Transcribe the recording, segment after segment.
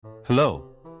Hello,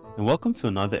 and welcome to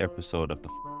another episode of the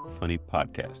Funny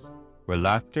Podcast, where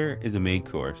laughter is a main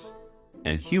course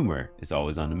and humor is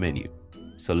always on the menu.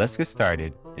 So let's get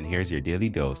started, and here's your daily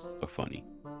dose of funny.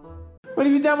 What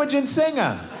have you done with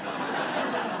Jensinger?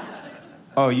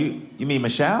 Oh, you mean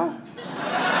Michelle?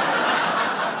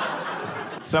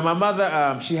 So my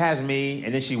mother, she has me,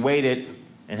 and then she waited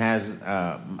and has,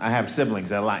 I have siblings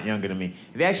that are a lot younger than me.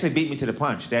 They actually beat me to the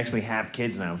punch. They actually have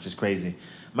kids now, which is crazy.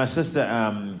 My sister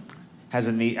has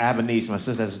a niece. I have a niece. My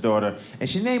sister has a daughter. And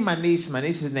she named my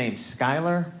niece's name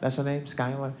Skylar. That's her name,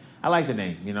 Skylar. I like the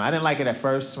name. You know, I didn't like it at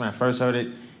first when I first heard it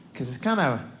because it's kind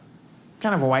of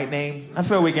a white name. I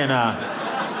feel we can,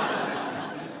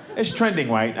 it's trending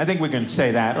white. I think we can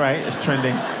say that, right? It's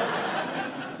trending.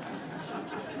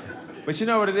 But you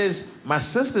know what it is? My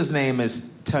sister's name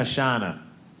is Tashana.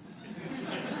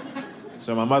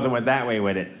 So my mother went that way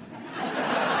with it.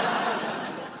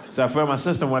 So I feel my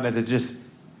sister wanted to just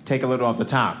take a little off the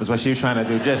top, is what she was trying to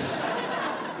do. Just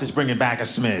bring it back a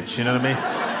smidge, you know what I mean?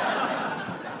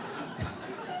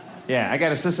 Yeah, I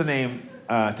got a sister named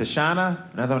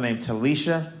Tashana, another one named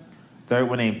Talisha, third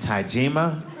one named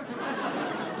Tajima.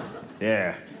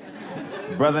 Yeah.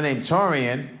 Brother named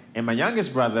Torian, and my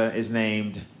youngest brother is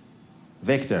named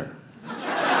Victor.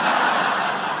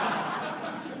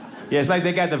 Yeah, it's like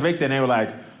they got the Victor and they were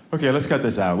like, okay, let's cut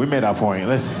this out. We made our point.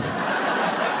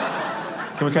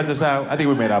 Can we cut this out? I think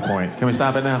we made our point. Can we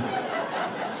stop it now?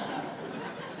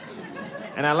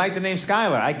 And I like the name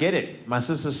Skylar. I get it. My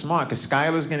sister's smart because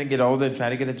Skylar's going to get older and try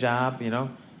to get a job, you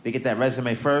know. They get that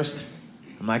resume first.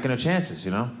 I'm liking her chances, you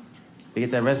know. They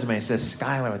get that resume and says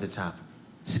Skylar at the top.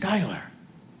 Skylar.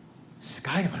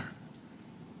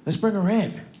 Let's bring her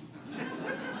in.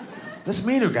 Let's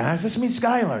meet her, guys. Let's meet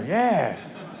Skylar. Yeah.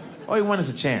 All you want is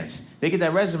a chance. They get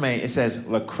that resume. It says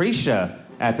Lucretia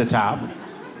at the top.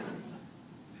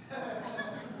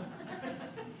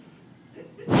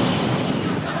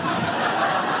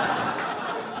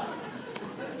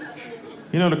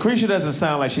 You know, Lucretia doesn't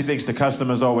sound like she thinks the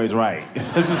customer's always right.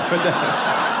 Let's just put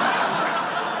that.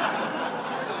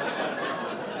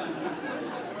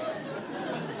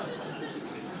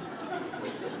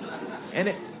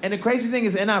 And the crazy thing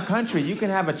is, in our country, you can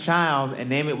have a child and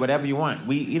name it whatever you want.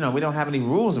 We don't have any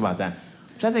rules about that,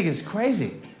 which I think is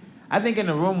crazy. I think in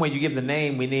the room where you give the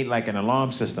name, we need like an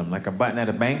alarm system, like a button at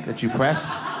a bank that you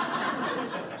press.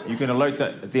 You can alert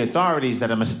the authorities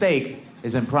that a mistake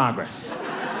is in progress.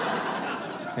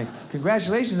 Hey,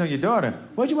 congratulations on your daughter.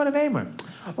 What'd you want to name her?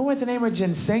 I want to name her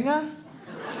Jensinger.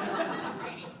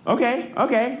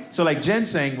 Okay. So like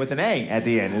ginseng with an A at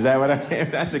the end. Is that what I mean?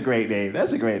 That's a great name.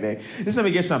 Just let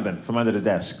me get something from under the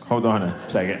desk. Hold on a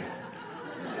second.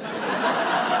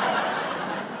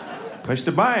 Push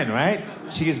the button, right?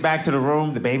 She gets back to the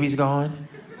room. The baby's gone.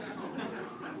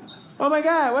 Oh my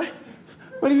God,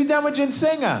 what have you done with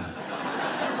Jensinger?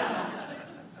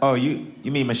 Oh, you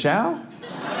mean Michelle?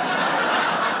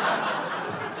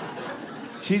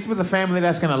 She's with a family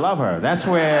that's gonna love her. That's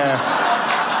where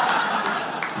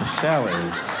Michelle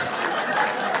is.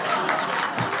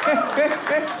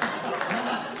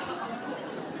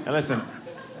 And listen,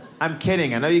 I'm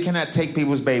kidding. I know you cannot take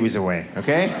people's babies away,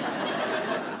 okay?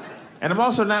 And I'm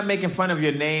also not making fun of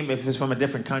your name if it's from a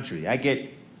different country.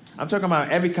 I'm talking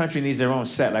about every country needs their own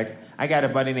set. Like, I got a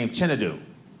buddy named Chinadu,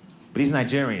 but he's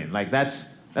Nigerian. Like,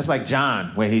 that's like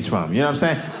John, where he's from. You know what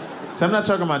I'm saying? So I'm not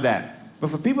talking about that. But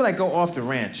for people that go off the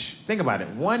ranch, think about it.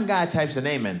 One guy types the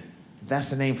name in, that's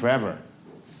the name forever.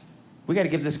 We got to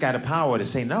give this guy the power to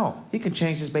say no. He can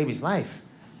change this baby's life.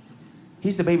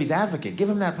 He's the baby's advocate. Give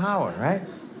him that power, right?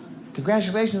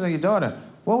 Congratulations on your daughter.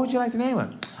 What would you like to name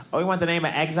her? Oh, you want the name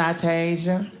of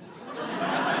Exitasia?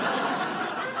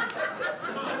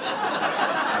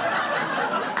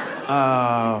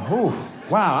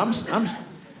 Wow,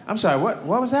 I'm sorry, what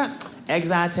was that?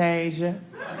 Exitasia?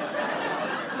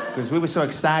 Because we were so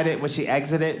excited when she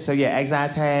exited. So yeah,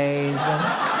 Exitasia.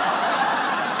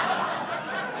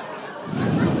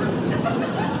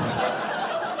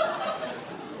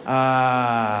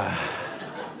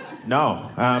 No,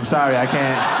 I'm sorry, I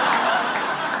can't.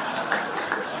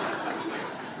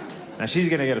 Now she's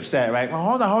gonna get upset, right? Well,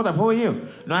 hold on, who are you?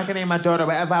 No, I can name my daughter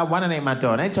whatever I wanna name my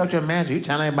daughter. I ain't talk to a manager. You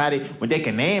tell anybody when they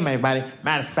can name everybody.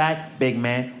 Matter of fact, big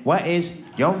man, what is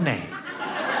your name?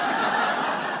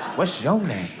 What's your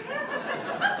name?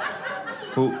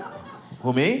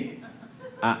 Who me?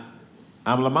 I'm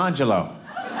Lamangelo.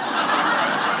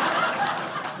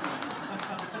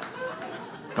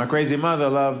 My crazy mother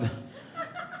loved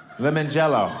lemon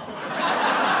jello.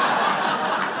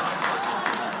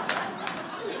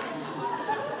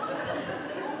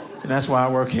 And that's why I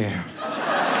work here.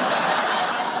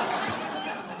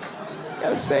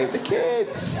 Gotta save the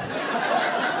kids.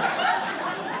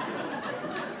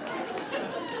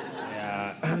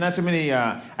 Yeah, not too many,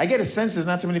 I get a sense there's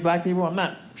not too many black people. I'm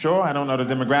not sure, I don't know the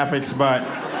demographics, but...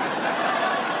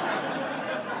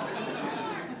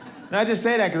 No, I just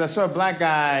say that because I saw a black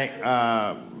guy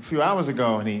a few hours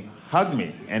ago and he hugged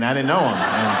me and I didn't know him.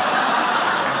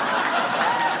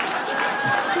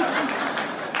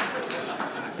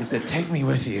 And he said, "Take me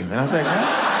with you." And I was like,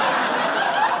 "What?"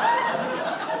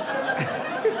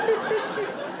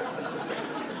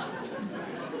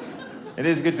 It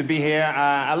is good to be here.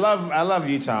 I love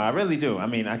Utah. I really do. I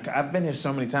mean, I've been here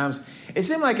so many times. It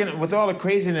seems like with all the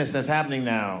craziness that's happening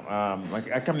now, like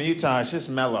I come to Utah, it's just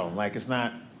mellow. Like it's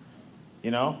not,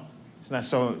 it's not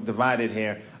so divided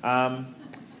here. I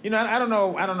don't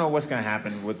know what's going to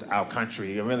happen with our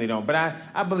country. I really don't. But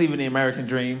I believe in the American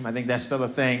dream. I think that's still a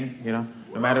thing,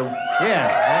 no matter,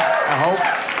 I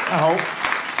hope.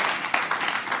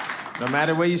 No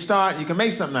matter where you start, you can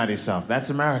make something out of yourself.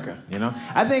 That's America,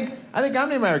 I think I'm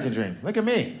the American dream. Look at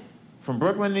me, from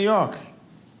Brooklyn, New York.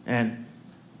 And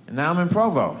now I'm in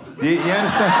Provo. You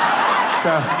understand?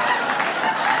 So,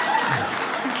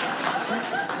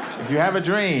 if you have a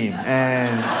dream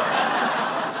and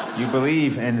you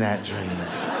believe in that dream.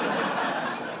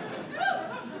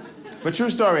 But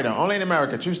true story, though. Only in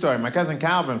America, true story. My cousin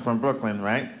Calvin from Brooklyn,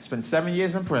 right? Spent 7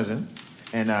 years in prison.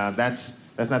 And that's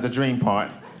not the dream part.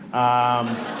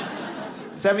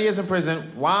 7 years in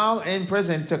prison. While in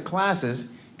prison, took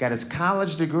classes, got his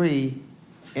college degree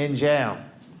in jail.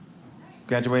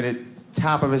 Graduated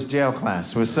top of his jail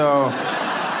class. We're so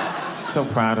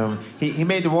proud of him. He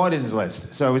made the warden's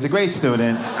list, so he was a great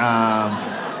student.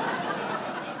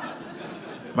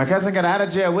 My cousin got out of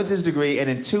jail with his degree, and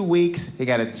in 2 weeks, he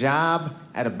got a job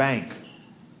at a bank.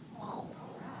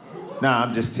 No,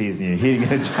 I'm just teasing you. He didn't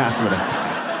get a job at a bank.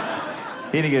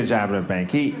 He didn't get a job at a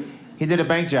bank. He did a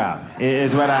bank job,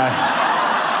 is what I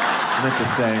meant to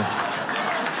say.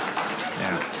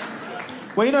 Yeah.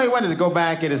 Well, he wanted to go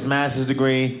back, get his master's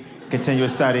degree, continue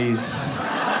his studies.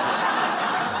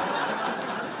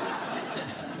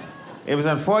 It was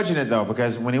unfortunate, though,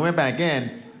 because when he went back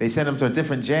in, they sent him to a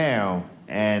different jail,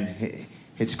 and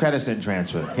his credits didn't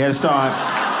transfer. He had to start...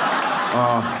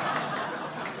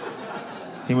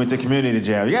 he went to community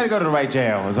jail. You got to go to the right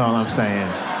jail, is all I'm saying.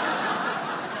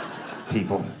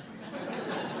 People.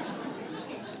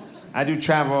 I do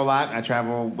travel a lot. I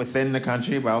travel within the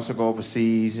country, but I also go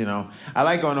overseas, I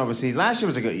like going overseas. Last year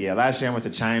was a good year. Last year I went to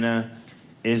China,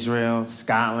 Israel,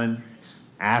 Scotland,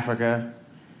 Africa.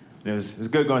 It was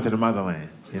good going to the motherland,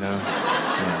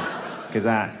 Because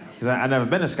I've never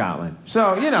been to Scotland.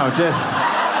 So, just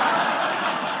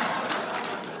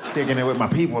kicking it with my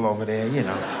people over there,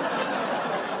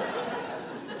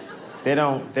 They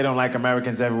don't like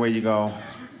Americans everywhere you go.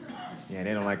 Yeah,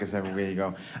 they don't like us everywhere you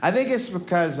go. I think it's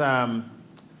because, I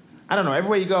don't know,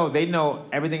 everywhere you go, they know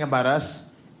everything about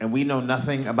us, and we know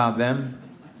nothing about them.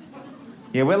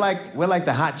 Yeah, we're like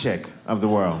the hot chick of the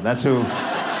world. That's who...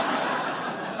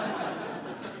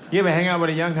 You ever hang out with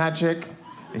a young hot chick,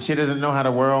 and she doesn't know how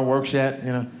the world works yet,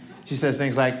 She says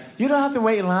things like, "You don't have to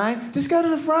wait in line, just go to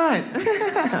the front."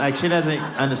 Like, she doesn't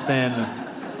understand.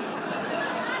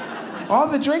 All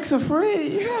the drinks are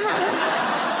free.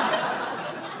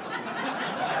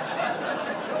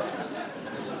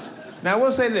 Now, I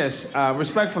will say this,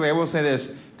 respectfully, I will say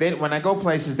this. When I go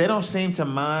places, they don't seem to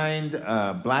mind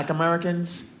black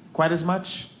Americans quite as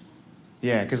much.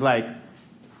 Yeah, because,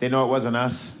 they know it wasn't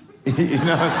us. You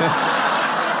know what I'm saying?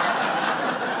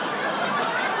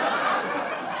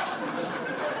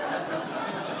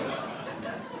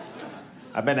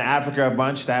 I've been to Africa a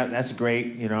bunch. That's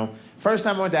great, First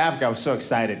time I went to Africa, I was so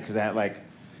excited because I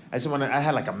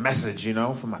had a message,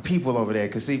 for my people over there.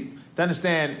 Because, see, to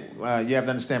understand, you have to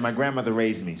understand, my grandmother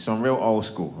raised me, so I'm real old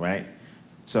school, right?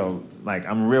 So,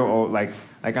 I'm real old,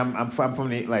 I'm from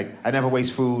the, I never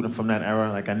waste food. I'm from that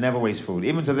era. I never waste food.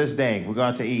 Even to this day, we go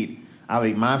out to eat, I'll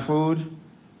eat my food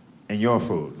and your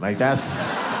food. Because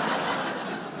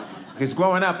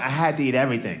growing up, I had to eat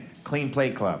everything. Clean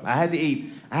Plate Club. I had to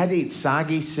eat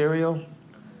soggy cereal.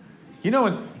 You know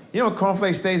when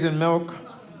cornflakes stays in milk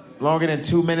longer than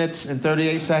 2 minutes and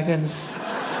 38 seconds?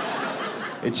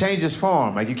 It changes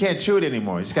form. You can't chew it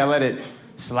anymore. You just gotta let it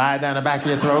slide down the back of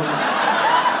your throat.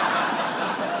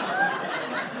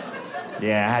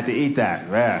 Yeah, I had to eat that.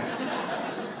 Yeah.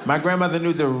 My grandmother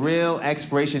knew the real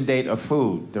expiration date of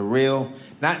food. The real,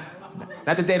 not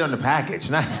the date on the package.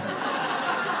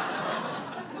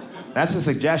 That's a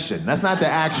suggestion. That's not the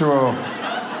actual.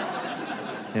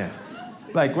 Yeah.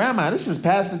 Grandma, this is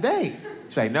past the date.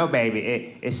 She's like, "No,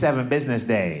 baby, it's 7 business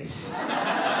days."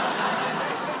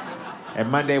 And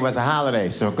Monday was a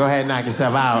holiday, so go ahead and knock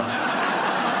yourself out.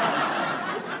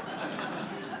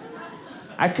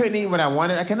 I couldn't eat what I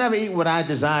wanted. I could never eat what I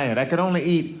desired. I could only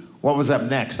eat what was up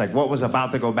next, like what was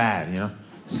about to go bad, you know?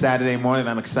 Saturday morning,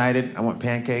 I'm excited. I want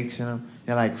pancakes, you know?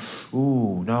 They're like,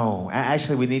 ooh, no.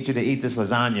 Actually, we need you to eat this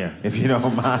lasagna, if you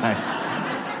don't mind.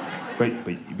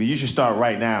 But you should start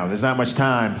right now. There's not much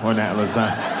time on that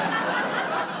lasagna.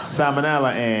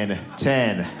 Salmonella in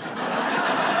 10, 9.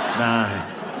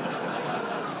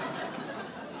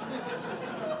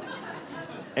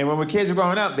 And when we're kids are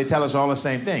growing up, they tell us all the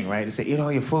same thing, right? They say, eat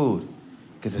all your food,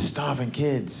 because there's starving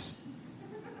kids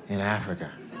in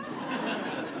Africa.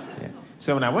 Yeah.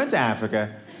 So when I went to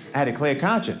Africa, I had a clear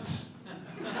conscience.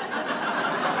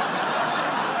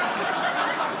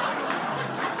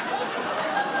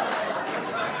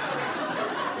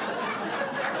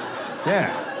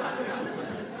 Yeah.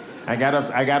 I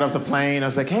got off the plane. I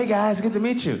was like, hey guys, good to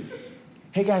meet you.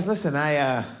 Hey guys, listen,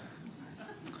 I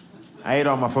ate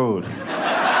all my food.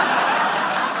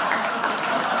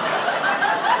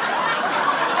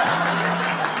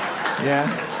 Yeah.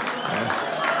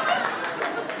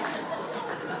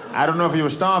 I don't know if you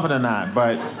were starving or not,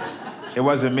 but it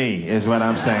wasn't me, is what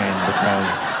I'm saying,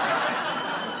 because...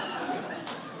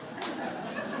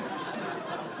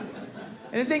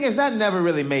 And the thing is, that never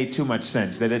really made too much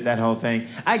sense, that whole thing.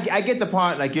 I get the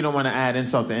part, like, you don't want to add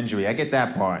insult to injury. I get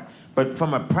that part. But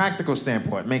from a practical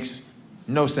standpoint, it makes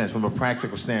no sense from a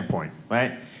practical standpoint,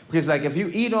 right? Because, like, if you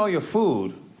eat all your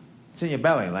food, it's in your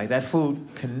belly. Like, that food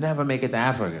can never make it to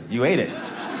Africa. You ate it.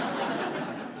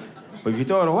 But if you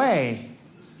throw it away,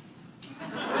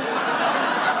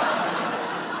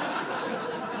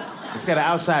 it's got an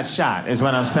outside shot, is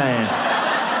what I'm saying.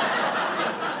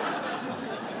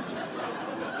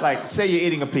 Like, say you're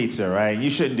eating a pizza, right? You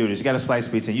shouldn't do this. You got a slice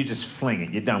of pizza, and you just fling it.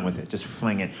 You're done with it. Just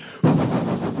fling it.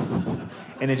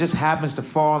 And it just happens to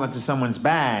fall into someone's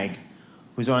bag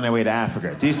who's on their way to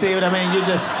Africa. Do you see what I mean? You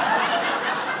just...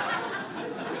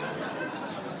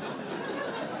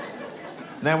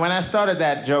 Now, when I started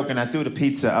that joke and I threw the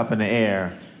pizza up in the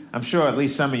air, I'm sure at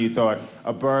least some of you thought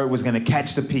a bird was going to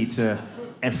catch the pizza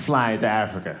and fly it to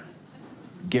Africa.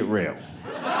 Get real.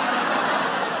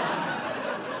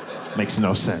 Makes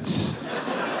no sense.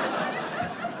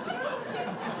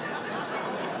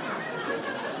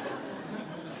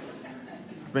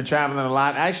 Been traveling a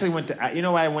lot. I actually went to, you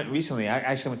know where I went recently? I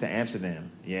actually went to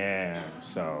Amsterdam. Yeah,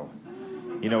 so,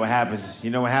 you know what happens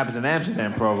in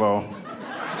Amsterdam, Provo.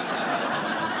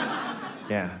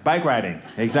 Yeah, bike riding,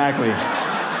 exactly.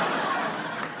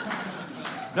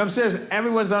 No, I'm serious.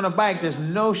 Everyone's on a bike. There's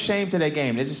no shame to their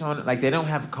game. They're just on, like, they don't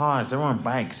have cars. They're on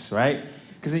bikes, right?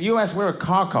 Because in the U.S., we're a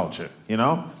car culture, you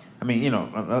know? I mean, you know,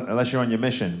 unless you're on your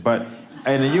mission. But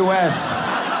in the U.S.,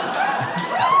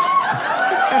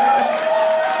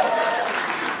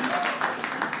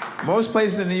 most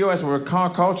places in the U.S., we're a car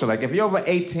culture. Like, if you're over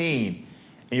 18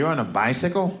 and you're on a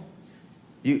bicycle,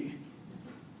 you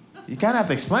kind of have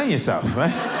to explain yourself,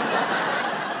 right?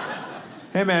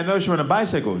 Hey, man, I noticed you're on a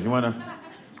bicycle. You want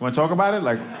to talk about it?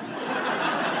 Like,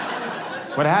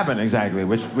 what happened exactly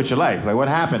with your life? Like, what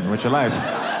happened with your life?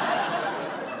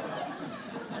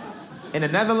 In the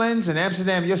Netherlands, in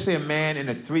Amsterdam, you'll see a man in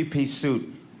a three-piece suit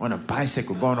on a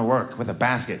bicycle going to work with a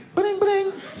basket. Bling,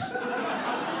 bling.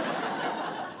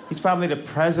 He's probably the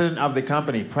president of the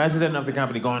company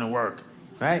going to work,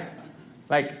 right?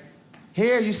 Like,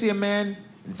 here you see a man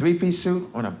in a three-piece suit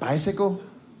on a bicycle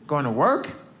going to work,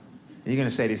 and you're going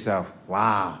to say to yourself,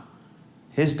 wow,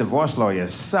 his divorce lawyer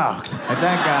sucked. Like,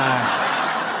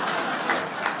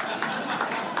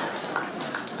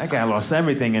 that guy lost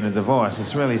everything in a divorce.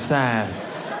 It's really sad.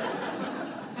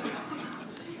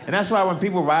 And that's why when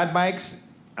people ride bikes,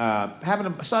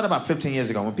 started about 15 years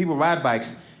ago, when people ride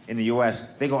bikes in the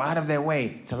U.S., they go out of their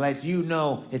way to let you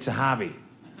know it's a hobby.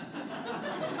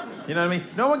 You know what I mean?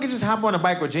 No one can just hop on a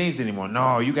bike with jeans anymore.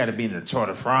 No, you got to be in the Tour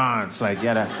de France. Like, you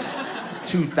got a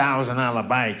 $2,000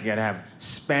 bike. You got to have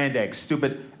spandex,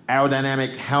 stupid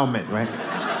aerodynamic helmet, right?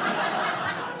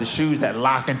 The shoes that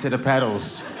lock into the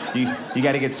pedals. You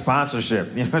got to get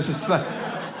sponsorship. You know, it's just like,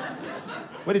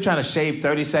 what are you trying to shave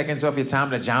 30 seconds off your time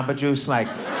to Jamba Juice? Like,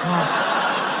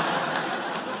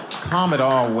 calm it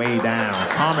all way down.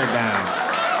 Calm it down.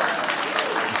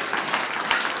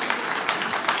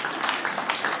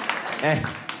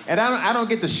 And I don't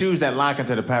get the shoes that lock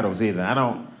into the pedals either.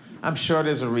 I'm sure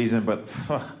there's a reason, but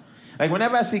like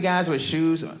whenever I see guys with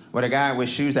shoes, with a guy with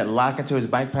shoes that lock into his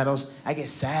bike pedals, I get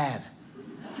sad.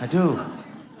 I do.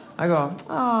 I go,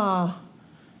 oh,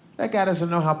 that guy doesn't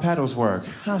know how pedals work.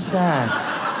 How sad.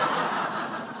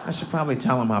 I should probably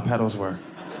tell him how pedals work.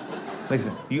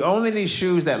 Listen, you only need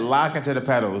shoes that lock into the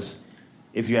pedals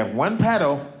if you have one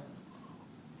pedal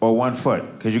or one foot,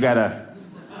 because you gotta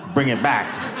bring it back.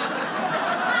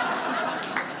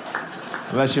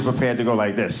 Unless you're prepared to go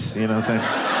like this, you know what I'm saying?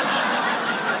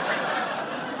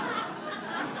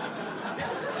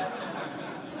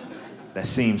 That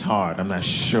seems hard, I'm not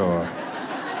sure.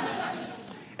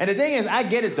 And the thing is, I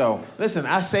get it though. Listen,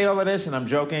 I say all of this and I'm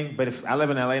joking, but if I live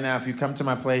in LA now, if you come to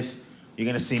my place, you're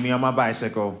gonna see me on my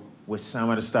bicycle with some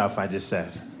of the stuff I just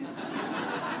said.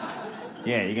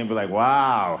 Yeah, you're gonna be like,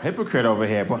 wow, hypocrite over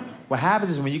here. But what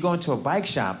happens is when you go into a bike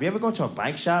shop, you ever go to a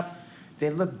bike shop? They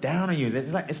look down on you.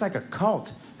 It's like a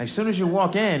cult. Like, as soon as you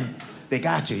walk in, they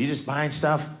got you. You're just buying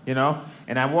stuff, you know?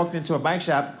 And I walked into a bike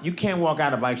shop. You can't walk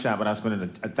out of a bike shop without spending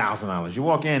 $1,000. You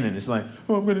walk in and it's like,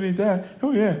 oh, I'm gonna need that.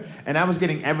 Oh, yeah. And I was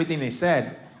getting everything they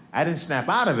said. I didn't snap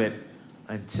out of it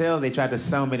until they tried to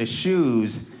sell me the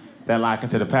shoes that lock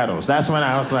into the pedals. That's when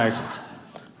I was like,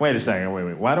 wait a second,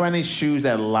 wait. Why do I need shoes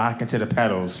that lock into the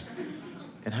pedals?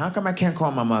 And how come I can't call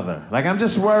my mother? Like, I'm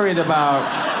just worried about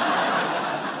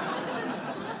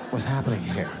what's happening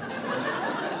here.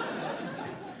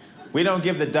 We don't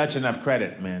give the Dutch enough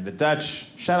credit, man. The Dutch,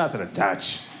 shout out to the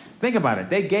Dutch. Think about it.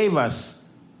 They gave us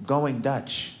Going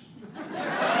Dutch.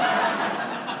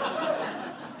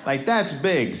 Like, that's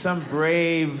big. Some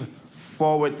brave,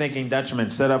 forward-thinking Dutchman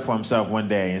stood up for himself one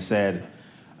day and said,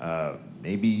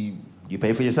 maybe you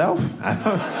pay for yourself? I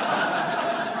don't...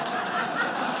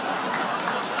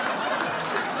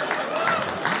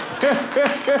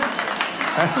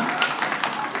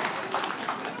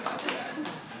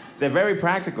 They're very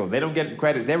practical. They don't get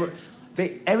credit.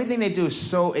 Everything they do is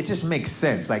so, it just makes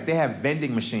sense. Like, they have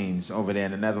vending machines over there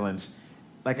in the Netherlands,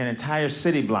 like an entire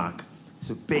city block.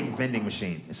 It's a big vending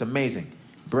machine. It's amazing.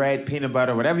 Bread, peanut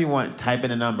butter, whatever you want, type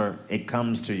in a number, it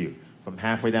comes to you from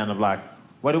halfway down the block.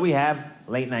 What do we have?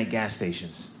 Late night gas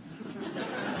stations.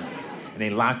 And they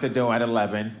lock the door at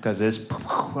 11, because it's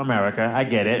America. I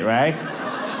get it, right?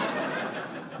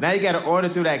 Now you gotta order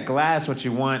through that glass what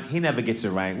you want. He never gets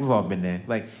it right. We've all been there.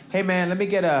 Like, hey man, let me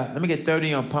get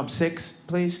 30 on pump 6,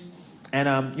 please.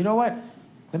 And you know what?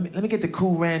 Let me get the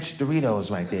Cool Ranch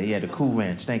Doritos right there. Yeah, the Cool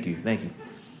Ranch. Thank you.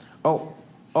 Oh,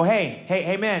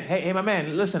 hey man, hey my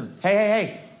man, listen.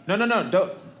 Hey. No.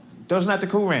 Those are not the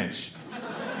Cool Ranch.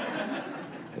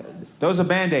 Those are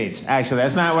Band-Aids, actually.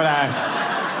 That's not what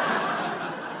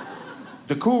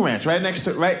The Cool Ranch, right next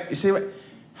to, right? You see what?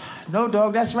 No,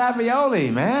 dog, that's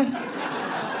ravioli, man.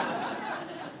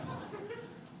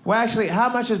 Well, actually, how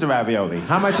much is the ravioli?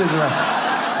 All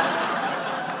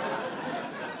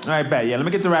right, bet. Yeah, let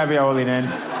me get the ravioli then.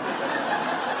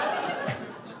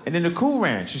 And then the Cool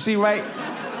Ranch. You see, right?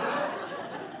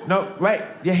 No, right?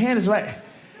 Your hand is right.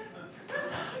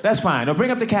 That's fine. No, bring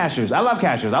up the cashews. I love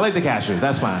cashews. I like the cashews.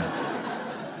 That's fine.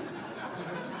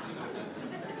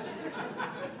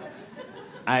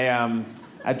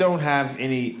 I don't have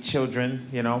any children,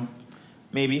 you know.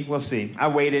 Maybe, we'll see. I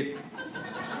waited.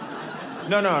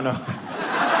 No. No.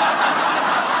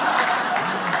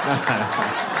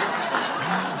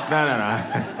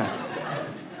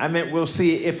 I meant we'll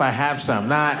see if I have some,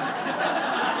 not...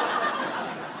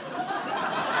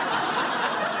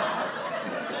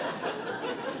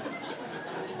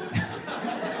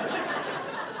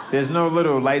 There's no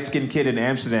little light-skinned kid in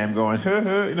Amsterdam going,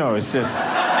 no, it's just...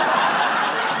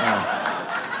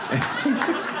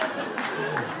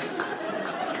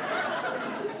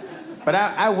 But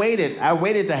I waited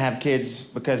to have kids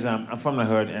because I'm from the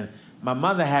hood, and my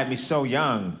mother had me so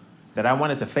young that I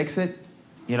wanted to fix it,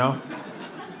 you know?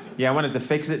 Yeah, I wanted to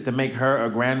fix it to make her a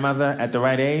grandmother at the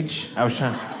right age. I was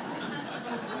trying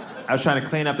to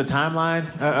clean up the timeline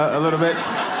a little bit.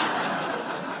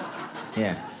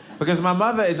 Yeah, because my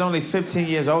mother is only 15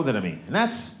 years older than me, and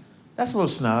that's a little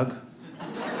snug.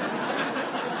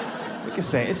 We could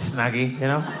say it's snuggy, you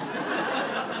know?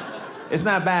 It's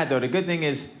not bad, though. The good thing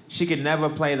is she could never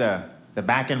play the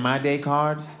back in my day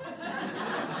card.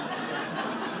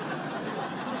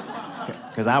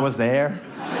 Because I was there.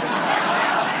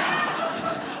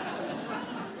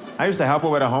 I used to help her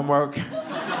with her homework.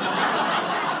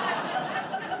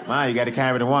 Ma, you got to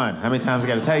carry the one. How many times I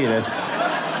got to tell you this?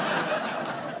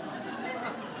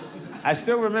 I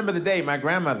still remember the day my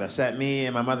grandmother sat me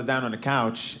and my mother down on the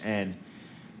couch and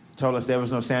told us there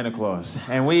was no Santa Claus.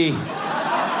 And we...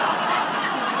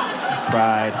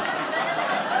 cried.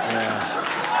 Yeah.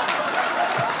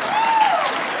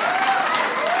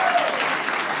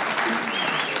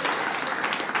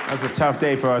 That was a tough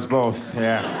day for us both,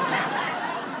 yeah.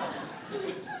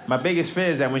 My biggest fear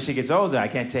is that when she gets older, I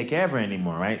can't take care of her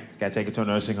anymore, right? Gotta take her to a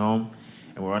nursing home,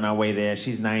 and we're on our way there.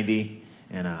 She's 90,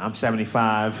 and I'm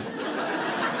 75.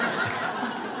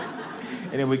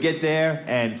 And then we get there,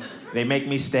 and They make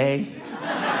me stay.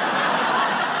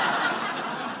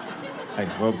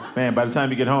 Like, well, man, by the time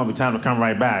you get home, it's time to come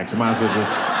right back. You might as well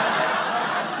just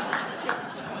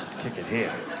kick it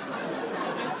here.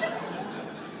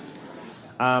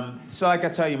 So like I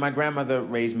tell you, my grandmother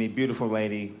raised me, beautiful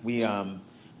lady. We had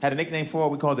a nickname for her.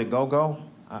 We called it Go-Go.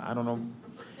 I don't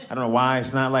know why.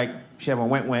 It's not like she ever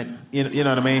went. You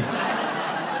know what I mean?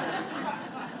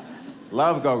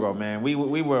 Love Go-Go, man. We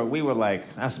were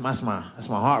like, that's my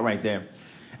heart right there.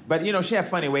 But you know, she had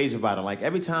funny ways about it. Like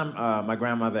every time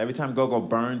every time Go-Go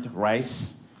burned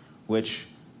rice, which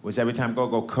was every time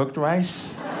Go-Go cooked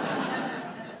rice,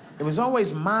 it was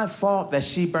always my fault that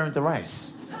she burned the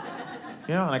rice.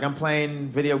 You know, like I'm playing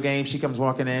video games, she comes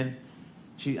walking in.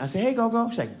 I say, hey, Go-Go.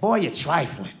 She's like, boy, you're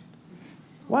trifling.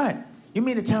 What? You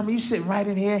mean to tell me you sitting right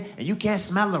in here and you can't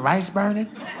smell the rice burning?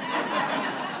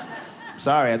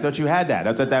 Sorry, I thought you had that.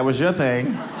 I thought that was your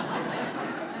thing.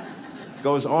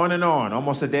 Goes on and on,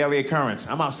 almost a daily occurrence.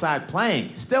 I'm outside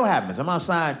playing, still happens. I'm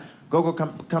outside, Go-Go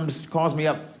comes, calls me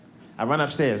up. I run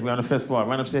upstairs, we're on the 5th floor. I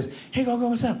run upstairs, hey, Go-Go,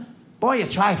 what's up? Boy, you're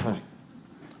trifling.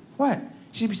 What?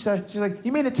 She's like,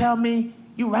 you mean to tell me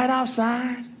you right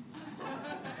outside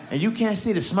and you can't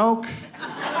see the smoke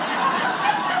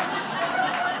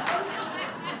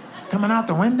coming out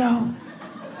the window?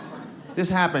 This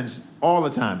happens all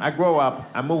the time. I grow up,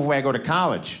 I move away, I go to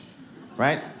college,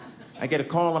 right? I get a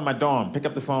call on my dorm, pick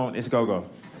up the phone, it's Go-Go.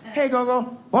 Hey,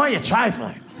 Go-Go, boy, you're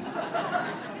trifling.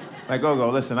 Like, Go-Go,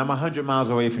 listen, I'm 100 miles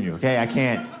away from you, okay? I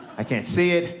can't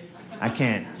see it, I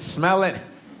can't smell it.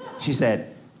 She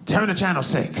said, turn to channel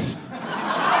 6.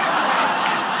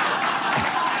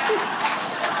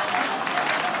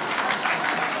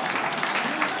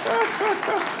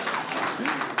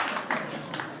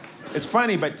 It's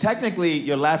funny, but technically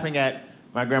you're laughing at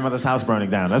my grandmother's house burning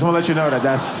down. I just want to let you know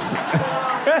that's...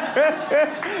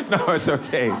 No, it's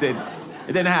okay. It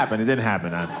didn't happen. It didn't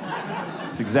happen.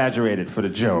 It's exaggerated for the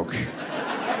joke.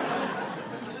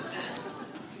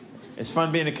 It's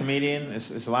fun being a comedian.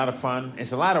 It's a lot of fun.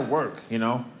 It's a lot of work, you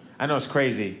know? I know it's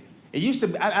crazy. It used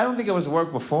to... I don't think it was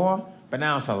work before, but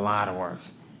now it's a lot of work.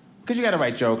 Because you got to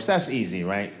write jokes. That's easy,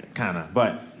 right? Kind of.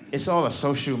 But it's all the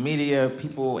social media,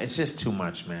 people... It's just too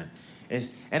much, man.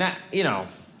 You know,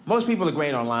 most people are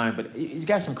great online, but you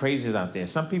got some crazies out there.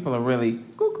 Some people are really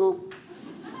cuckoo.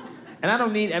 And I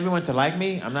don't need everyone to like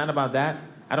me. I'm not about that.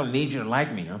 I don't need you to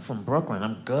like me. I'm from Brooklyn.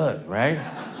 I'm good, right?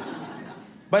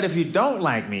 But if you don't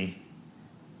like me,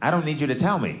 I don't need you to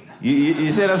tell me.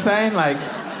 You see what I'm saying? Like,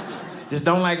 just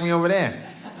don't like me over there.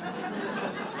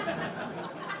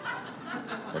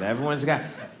 But everyone's got...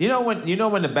 You know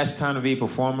when the best time to be a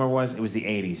performer was? It was the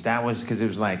 80s. That was because it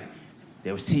was like...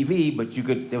 There was TV, but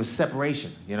there was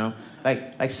separation, you know?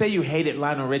 Like say you hated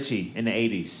Lionel Richie in the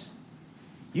 80s.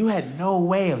 You had no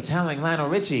way of telling Lionel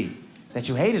Richie that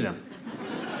you hated him.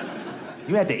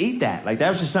 You had to eat that. Like, that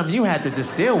was just something you had to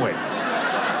just deal with.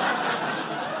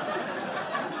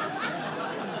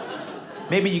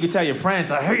 Maybe you could tell your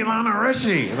friends, I hate Lionel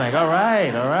Richie. It's like, all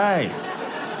right.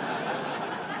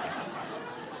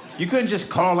 You couldn't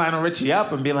just call Lionel Richie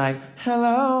up and be like,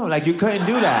 hello. Like, you couldn't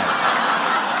do that.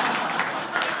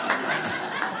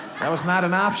 That was not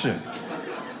an option.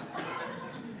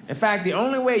 In fact, the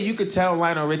only way you could tell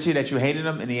Lionel Richie that you hated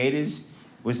him in the 80s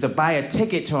was to buy a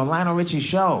ticket to a Lionel Richie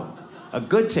show. A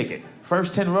good ticket.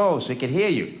 First 10 rows so he could hear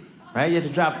you. Right? You had to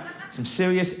drop some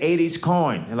serious 80s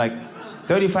coin. Like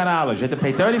 $35. You had to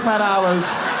pay $35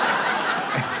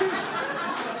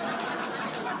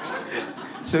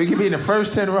 so he could be in the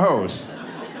first 10 rows.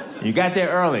 You got there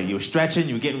early. You were stretching.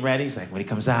 You were getting ready. He's like, when he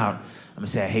comes out, I'm going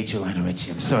to say, I hate you, Lionel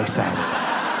Richie. I'm so excited.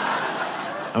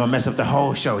 I'm gonna mess up the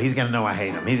whole show. He's gonna know I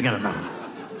hate him. He's gonna know.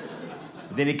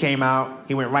 But then he came out,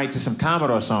 he went right to some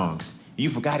Commodore songs. You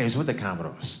forgot he was with the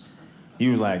Commodores. He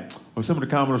was like, well, some of the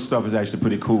Commodore stuff is actually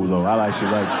pretty cool, though. I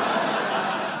actually like...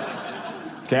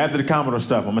 Okay, after the Commodore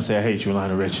stuff, I'm gonna say, I hate you,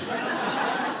 Lionel Richie.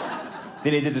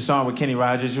 Then he did the song with Kenny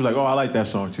Rogers. You was like, oh, I like that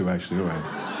song, too, actually. All right.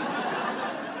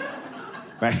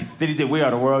 Right? Then he did We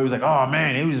Are the World. He was like, oh,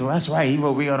 man, that's right. He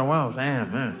wrote We Are the World.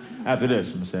 Damn, man. After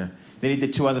this, I'm gonna say... Then he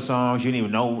did 2 other songs. You didn't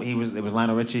even know it was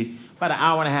Lionel Richie. About an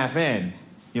hour and a half in,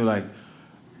 you're like,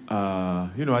 I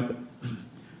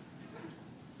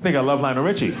think I love Lionel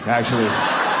Richie, actually.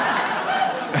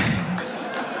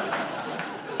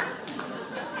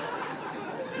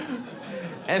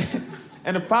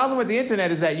 And the problem with the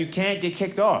internet is that you can't get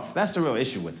kicked off. That's the real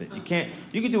issue with it. You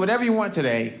can do whatever you want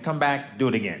today, come back, do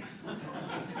it again.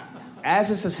 As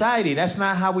a society, that's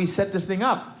not how we set this thing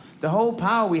up. The whole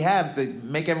power we have to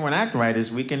make everyone act right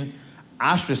is we can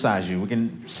ostracize you. We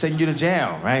can send you to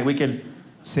jail, right? We can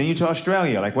send you to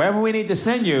Australia. Like, wherever we need to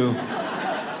send you,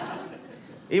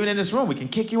 Even in this room, we can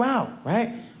kick you out,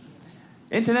 right?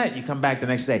 Internet, you come back the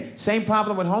next day. Same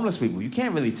problem with homeless people. You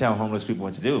can't really tell homeless people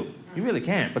what to do. You really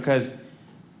can't, because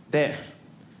they're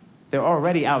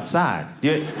already outside.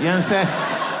 You understand?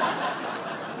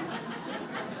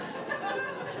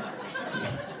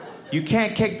 You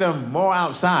can't kick them more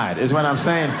outside, is what I'm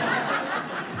saying.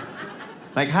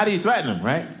 Like, how do you threaten them,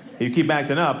 right? If you keep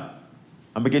acting up,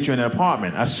 I'm gonna get you in an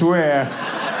apartment. I swear,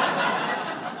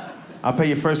 I'll pay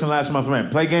your first and last month's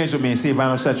rent. Play games with me and see if I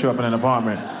don't set you up in an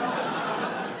apartment.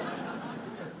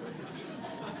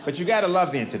 But you gotta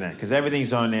love the internet, because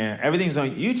everything's on there. Everything's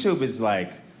on. YouTube is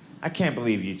like, I can't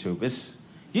believe YouTube. It's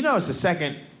the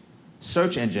second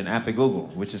search engine after Google,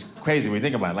 which is crazy when you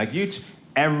think about it. Like, YouTube,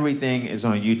 everything is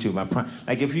on YouTube.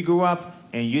 Like, if you grew up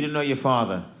and you didn't know your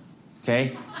father,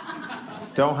 okay?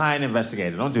 Don't hire an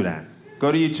investigator. Don't do that.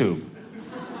 Go to YouTube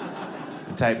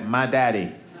and type "my daddy,"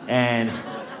 and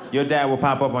your dad will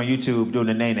pop up on YouTube doing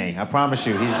the nay-nay. I promise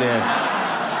you, he's there.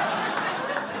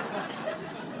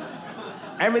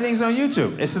 Everything's on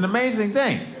YouTube. It's an amazing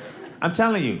thing. I'm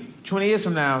telling you, 20 years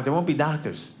from now, there won't be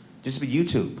doctors. Just be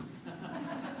YouTube.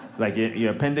 Like,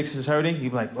 your appendix is hurting, you'll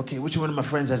be like, okay, which one of my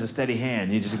friends has a steady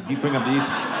hand? You bring up the YouTube.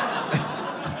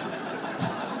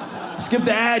 Skip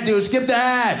the ad, dude, skip the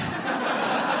ad.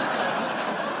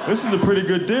 This is a pretty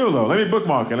good deal, though. Let me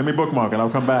bookmark it,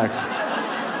 I'll come back.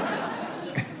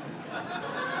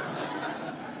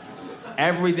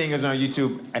 Everything is on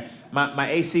YouTube. My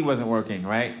AC wasn't working,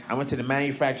 right? I went to the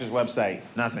manufacturer's website,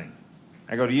 nothing.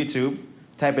 I go to YouTube,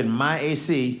 type in "my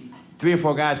AC," 3 or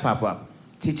 4 guys pop up,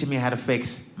 teaching me how to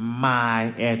fix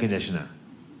my air conditioner.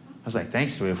 I was like,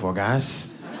 thanks, 3 or 4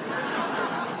 guys.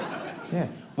 Yeah.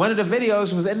 One of the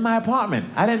videos was in my apartment.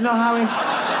 I didn't know how he...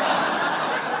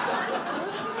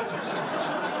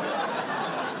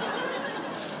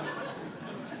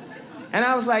 And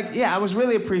I was like, I was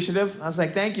really appreciative. I was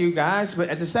like, thank you, guys. But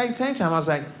at the same time, I was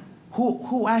like,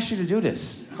 who asked you to do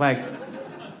this? Like,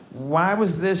 why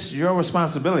was this your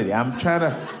responsibility? I'm trying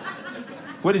to...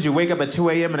 What, did you wake up at 2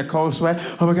 a.m. in a cold sweat?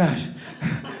 Oh my gosh.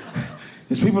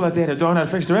 There's people out there that don't know how to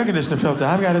fix the air conditioner filter.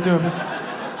 I've got to do it.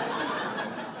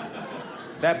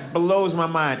 That blows my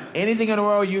mind. Anything in the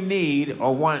world you need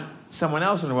or want, someone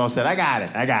else in the world said, I got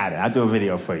it. I'll do a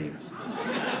video for you.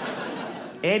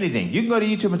 Anything. You can go to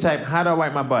YouTube and type, "how do I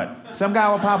wipe my butt?" Some guy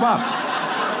will pop up.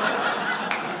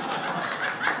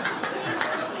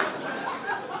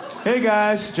 Hey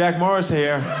guys, Jack Morris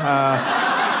here.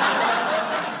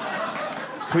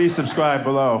 Please subscribe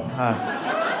below.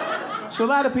 So a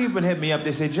lot of people hit me up.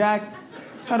 They say, "Jack,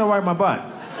 how do I wipe my butt?"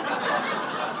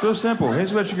 It's real simple.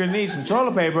 Here's what you're gonna need: some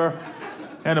toilet paper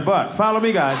and a butt. Follow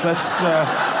me, guys. Let's.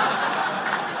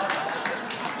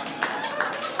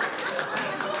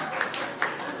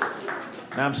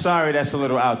 Now, I'm sorry that's a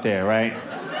little out there, right?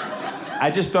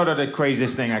 I just thought of the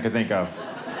craziest thing I could think of.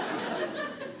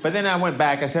 But then I went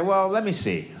back. I said, well, let me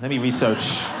see. Let me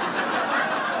research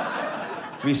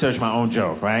my own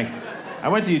joke, right? I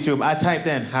went to YouTube. I typed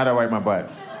in, "how do I wipe my butt?"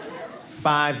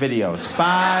 5 videos.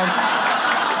 5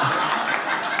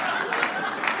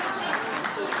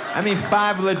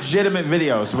 legitimate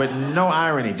videos with no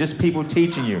irony. Just people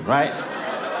teaching you, right?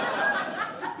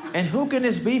 And who can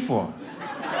this be for?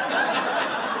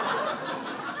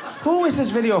 Who is this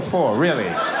video for, really?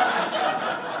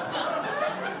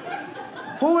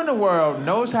 Who in the world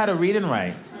knows how to read and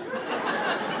write,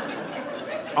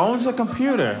 owns a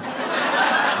computer,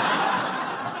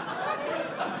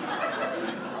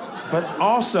 but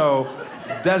also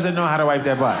doesn't know how to wipe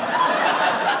their butt?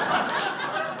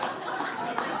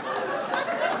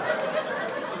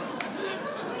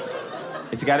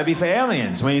 It's got to be for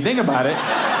aliens. When you think about it,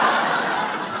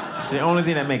 it's the only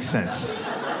thing that makes sense.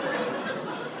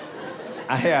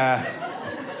 I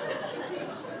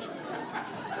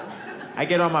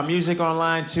get all my music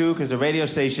online too, because the radio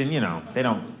station, they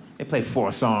play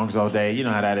 4 songs all day. You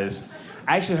know how that is.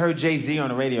 I actually heard Jay-Z on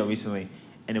the radio recently,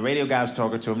 and the radio guy was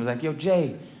talking to him. He was like, "Yo,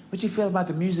 Jay, what you feel about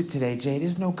the music today, Jay?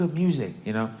 There's no good music,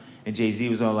 And Jay-Z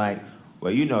was all like,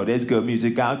 "Well, there's good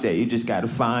music out there. You just gotta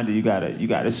find it. You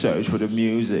gotta search for the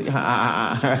music."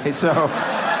 So.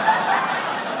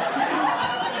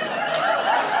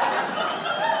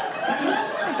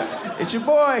 It's your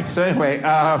boy. So anyway,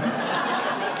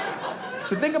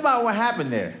 so think about what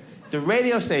happened there. The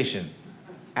radio station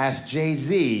asked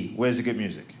Jay-Z, "Where's the good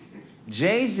music?"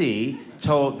 Jay-Z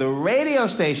told the radio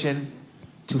station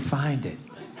to find it.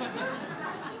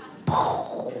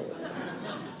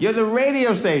 You're the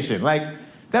radio station. Like,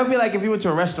 that would be like if you went to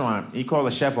a restaurant, you call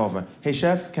a chef over. "Hey,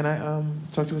 chef, can I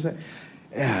talk to you for a sec?"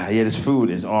 Yeah, this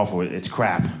food is awful. It's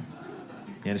crap.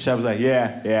 And the chef was like,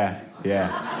 yeah.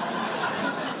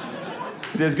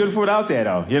 There's good food out there,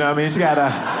 though. You know what I mean? You just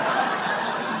gotta...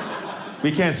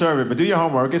 We can't serve it, but do your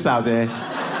homework. It's out there.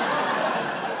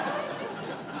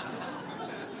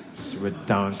 It's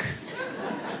redunk.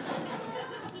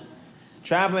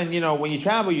 Traveling, you know, when you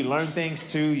travel, you learn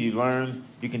things, too. You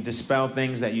can dispel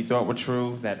things that you thought were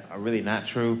true that are really not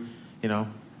true, you know.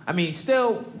 I mean,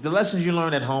 still, the lessons you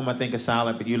learn at home, I think, are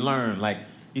solid, but you learn. Like,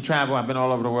 you travel, I've been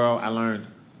all over the world, I learned.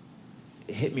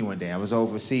 It hit me one day. I was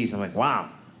overseas. I'm like, wow,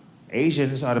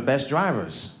 Asians are the best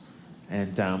drivers.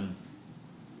 And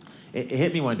it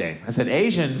hit me one day. I said,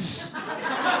 Asians,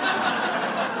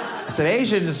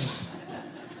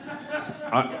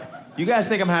 you guys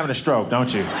think I'm having a stroke,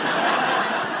 don't you?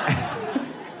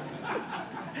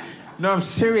 No, I'm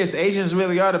serious. Asians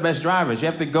really are the best drivers. You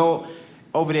have to go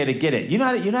over there to get it. You know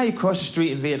how you cross the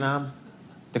street in Vietnam?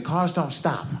 The cars don't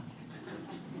stop.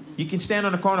 You can stand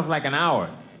on the corner for like an hour.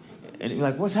 And you're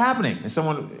like, what's happening? And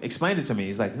someone explained it to me.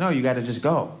 He's like, no, you got to just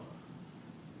go.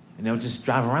 And they'll just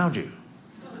drive around you.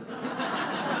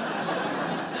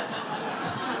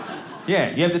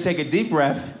 Yeah, you have to take a deep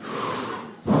breath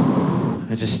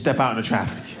and just step out in the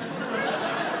traffic.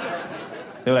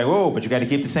 They're like, whoa, but you got to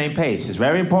keep the same pace. It's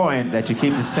very important that you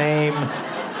keep the same...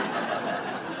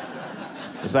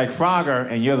 It's like Frogger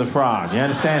and you're the frog. You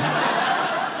understand?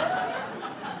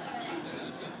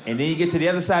 And then you get to the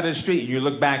other side of the street and you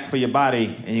look back for your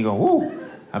body and you go, whoo,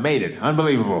 I made it.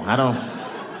 Unbelievable.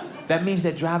 That means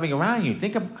they're driving around you.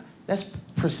 That's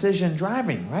precision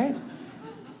driving, right?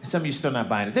 Some of you still not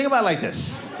buying it. Think about it like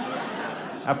this.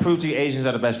 I prove to you Asians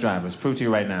are the best drivers. Prove to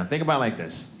you right now. Think about it like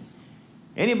this.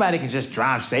 Anybody can just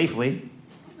drive safely.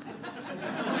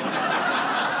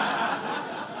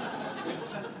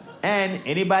 And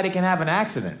anybody can have an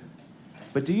accident.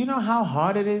 But do you know how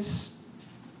hard it is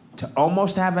to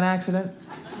almost have an accident?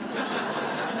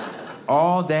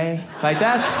 All day? Like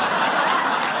that's...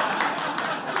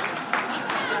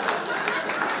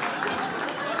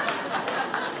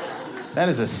 That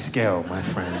is a skill, my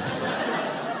friends.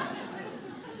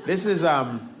 This is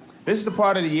the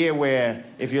part of the year where,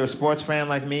 if you're a sports fan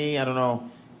like me, I don't know,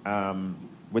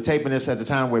 we're taping this at the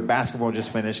time where basketball just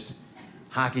finished,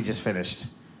 hockey just finished.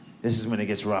 This is when it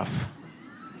gets rough.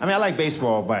 I mean, I like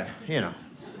baseball, but, you know,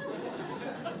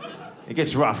 it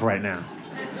gets rough right now.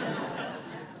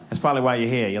 That's probably why you're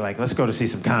here. You're like, let's go to see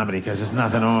some comedy because there's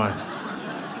nothing on.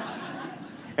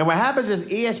 And what happens is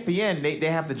ESPN, they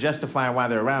have to justify why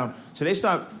they're around. So they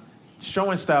start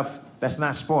showing stuff that's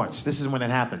not sports. This is when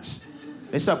it happens.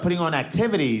 They start putting on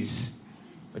activities,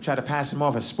 but try to pass them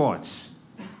off as sports.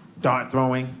 Dart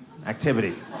throwing,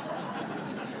 activity.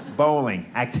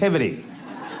 Bowling, activity.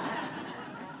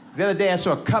 The other day I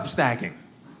saw cup stacking.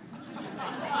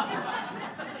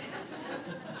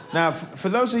 Now, for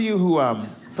those of you who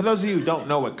don't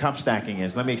know what cup stacking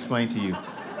is, let me explain to you.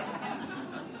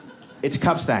 It's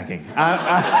cup stacking.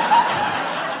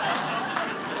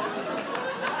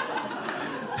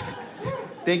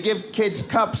 They give kids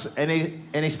cups and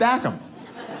they stack them.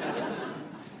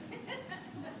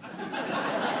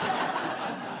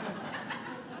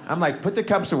 I'm like, put the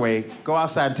cups away, go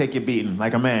outside and take your beating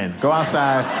like a man. Go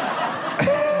outside.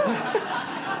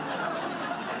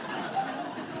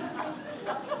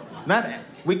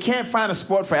 We can't find a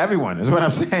sport for everyone, is what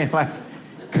I'm saying. Like,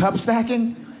 cup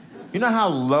stacking? You know how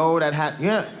low that you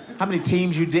know how many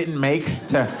teams you didn't make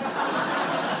to...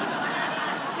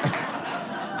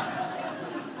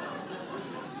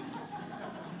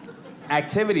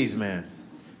 Activities, man.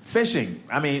 Fishing.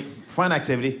 I mean, fun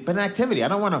activity, but an activity. I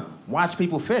don't want to watch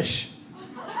people fish.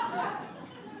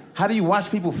 How do you watch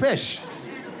people fish?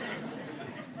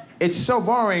 It's so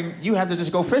boring, you have to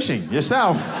just go fishing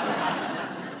yourself.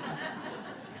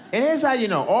 And here's how you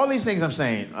know, all these things I'm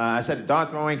saying, I said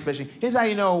dart throwing, fishing, here's how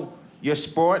you know your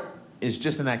sport is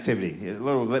just an activity. A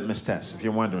little litmus test, if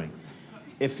you're wondering.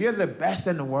 If you're the best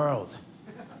in the world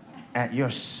at your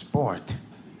sport,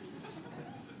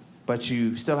 but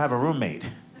you still have a roommate.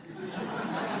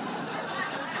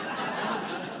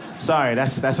 Sorry,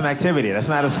 that's an activity. That's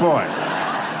not a sport.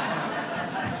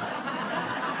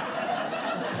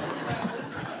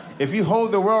 If you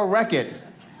hold the world record,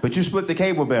 but you split the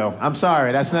cable bill, I'm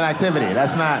sorry, that's not activity.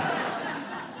 That's not...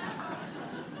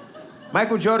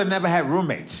 Michael Jordan never had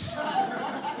roommates.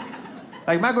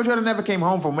 Like, Michael Jordan never came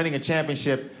home from winning a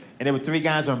championship and there were 3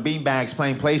 guys on beanbags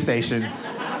playing PlayStation.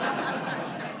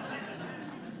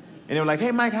 And they were like,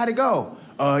 hey, Mike, how'd it go?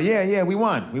 Yeah, we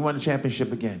won. We won the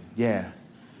championship again. Yeah.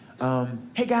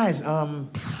 Hey, guys,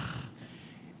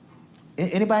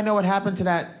 anybody know what happened to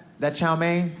that chow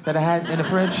mein that I had in the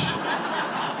fridge?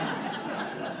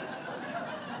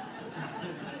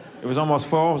 It was almost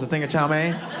full. It was a thing of chow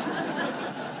mein.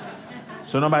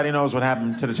 So nobody knows what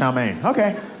happened to the chow mein.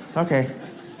 Okay.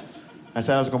 I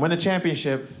said I was going to win a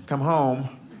championship, come home,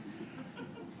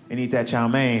 and eat that chow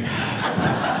mein.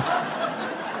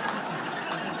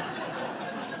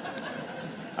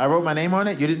 I wrote my name on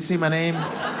it. You didn't see my name?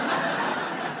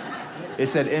 It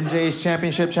said MJ's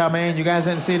Championship Chow Mein. You guys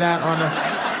didn't see that on the...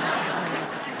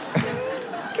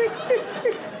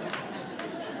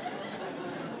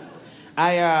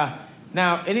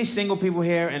 Now, any single people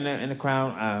here in the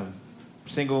crowd?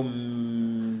 Single,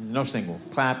 no single.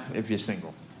 Clap if you're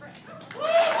single.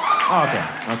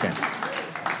 Oh, okay.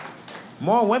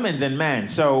 More women than men.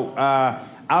 So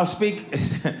I'll speak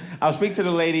to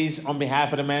the ladies on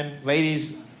behalf of the men.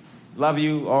 Ladies, love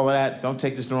you, all of that. Don't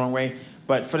take this the wrong way.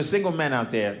 But for the single men out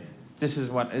there, this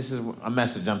is a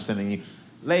message I'm sending you.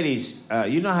 Ladies,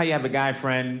 you know how you have a guy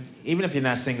friend, even if you're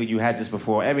not single, you had this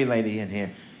before, every lady in here.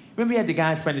 Remember you had the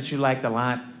guy friend that you liked a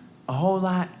lot? A whole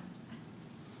lot?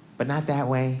 But not that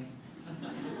way?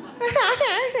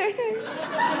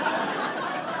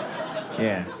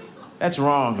 Yeah. That's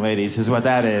wrong, ladies, is what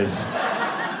that is.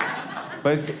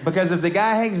 But because if the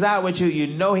guy hangs out with you, you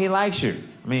know he likes you.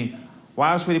 I mean,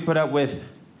 why else would he put up with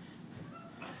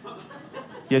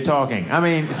you talking? I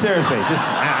mean, seriously, just...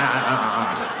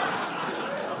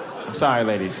 I'm sorry,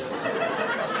 ladies.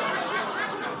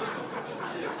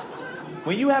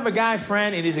 When you have a guy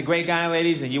friend and he's a great guy,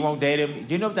 ladies, and you won't date him,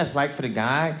 do you know what that's like for the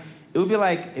guy? It would be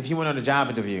like if you went on a job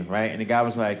interview, right? And the guy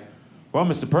was like, well,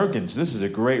 Mr. Perkins, this is a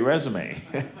great resume.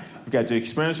 You've got the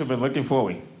experience we've been looking for.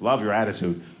 We love your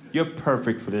attitude. You're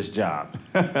perfect for this job.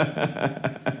 And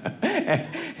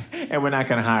we're not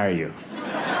going to hire you.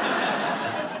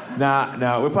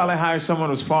 No, we'll probably hire someone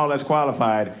who's far less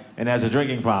qualified and has a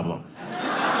drinking problem.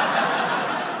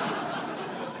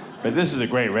 But this is a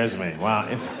great resume. Wow.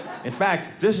 In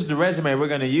fact, this is the resume we're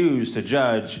going to use to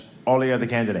judge all the other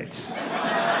candidates.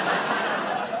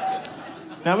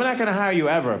 Now, we're not going to hire you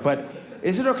ever, but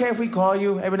is it okay if we call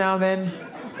you every now and then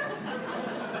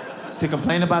to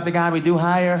complain about the guy we do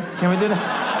hire? Can we do that?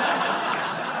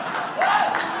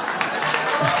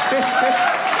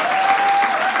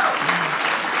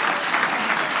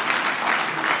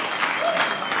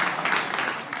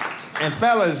 And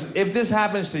fellas, if this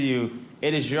happens to you,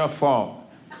 it is your fault.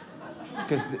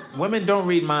 Because women don't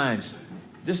read minds.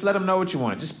 Just let them know what you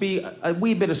want. Just be a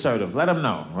wee bit assertive. Let them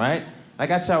know, right? Like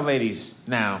I tell ladies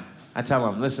now, I tell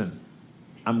them, listen,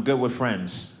 I'm good with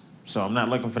friends, so I'm not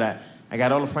looking for that. I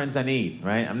got all the friends I need,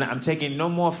 right? I'm taking no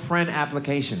more friend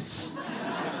applications.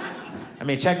 I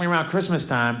mean, check me around Christmas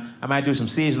time. I might do some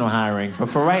seasonal hiring. But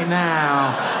for right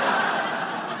now,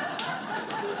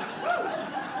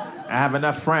 I have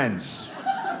enough friends.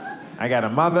 I got a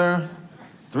mother,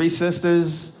 3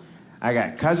 sisters. I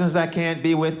got cousins I can't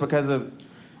be with because of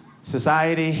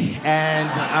society. And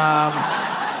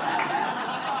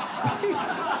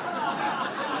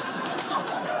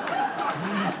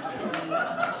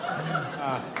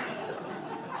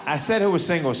I said who was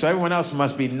single, so everyone else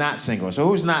must be not single. So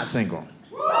who's not single?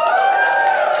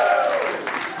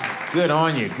 Good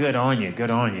on you, good on you,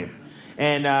 good on you.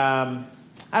 And I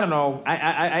don't know,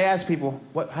 I ask people,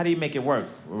 how do you make it work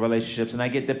with relationships? And I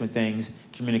get different things,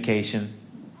 communication,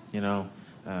 you know.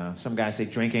 Some guys say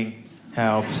drinking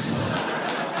helps.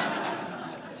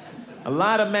 A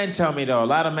lot of men tell me, though, a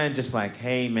lot of men just like,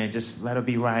 hey, man, just let her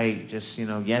be right. Just, you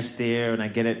know, yes, dear, and I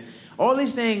get it. All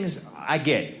these things I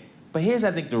get. But here's,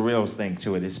 I think, the real thing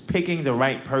to it is picking the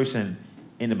right person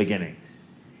in the beginning.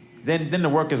 Then the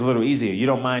work is a little easier. You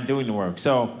don't mind doing the work.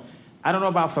 So I don't know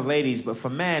about for ladies, but for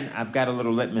men, I've got a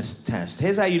little litmus test.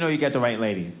 Here's how you know you got the right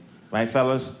lady. Right,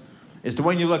 fellas? It's the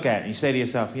one you look at and you say to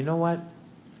yourself, you know what?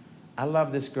 I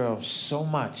love this girl so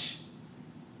much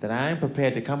that I am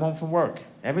prepared to come home from work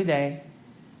every day,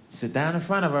 sit down in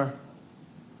front of her,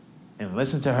 and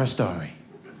listen to her story.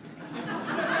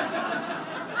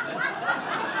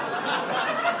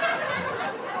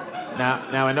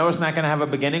 Now I know it's not going to have a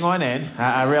beginning or an end.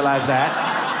 I realize that.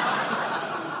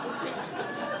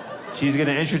 She's going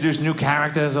to introduce new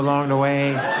characters along the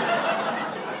way.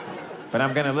 But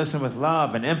I'm going to listen with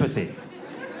love and empathy.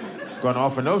 Going to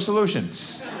offer no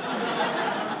solutions.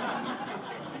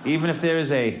 Even if there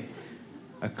is a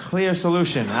clear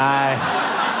solution, I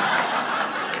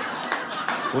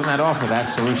will not offer that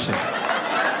solution.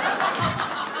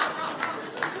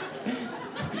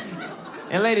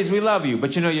 And ladies, we love you,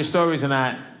 but you know your stories are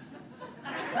not...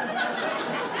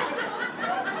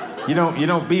 You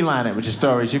don't beeline it with your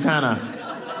stories. You kind of...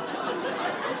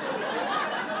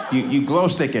 You glow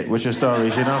stick it with your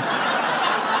stories, you know?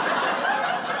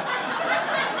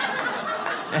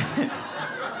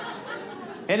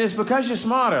 And it's because you're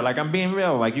smarter. Like, I'm being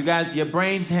real. Like, your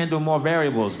brains handle more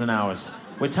variables than ours.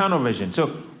 with tunnel vision.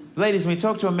 So, ladies, when you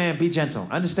talk to a man, be gentle.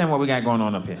 Understand what we got going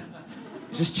on up here.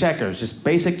 Just checkers, just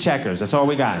basic checkers. That's all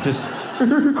we got. Just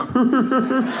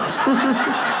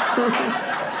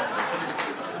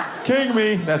king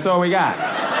me. That's all we got.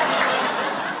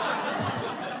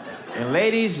 And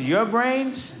ladies, your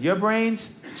brains,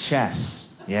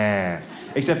 chess. Yeah.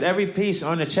 Except every piece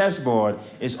on the chessboard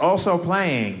is also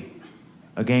playing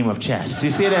a game of chess. Do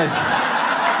you see it as?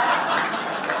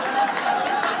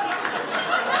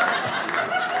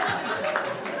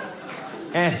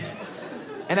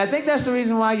 And I think that's the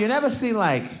reason why you never see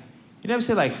like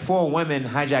 4 women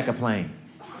hijack a plane.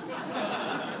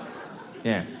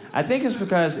 Yeah. I think it's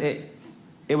because it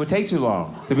would take too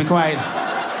long, to be quite.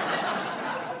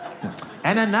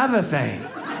 And another thing.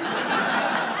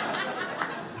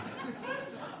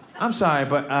 I'm sorry,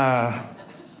 but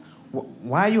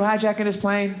why are you hijacking this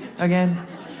plane again?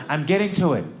 I'm getting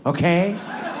to it, okay?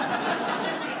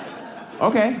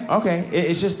 Okay.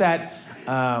 It's just that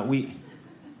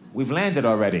we've landed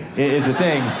already, is the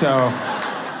thing, so.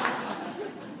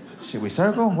 Should we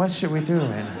circle? What should we do,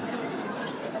 man?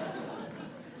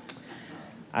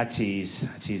 I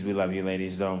tease. We love you,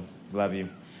 ladies, though. Love you.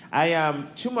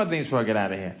 2 more things before I get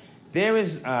out of here. There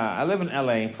is, I live in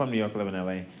LA, from New York, live in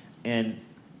LA, and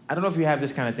I don't know if you have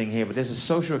this kind of thing here, but there's a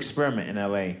social experiment in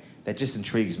LA that just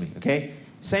intrigues me, okay?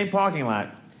 Same parking lot,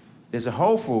 there's a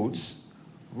Whole Foods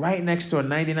right next to a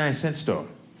 99-cent store.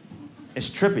 It's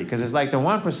trippy, because it's like the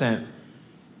 1%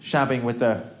 shopping with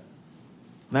the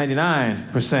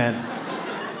 99%.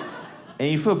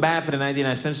 And you feel bad for the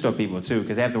 99-cent store people, too,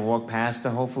 because they have to walk past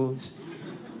the Whole Foods.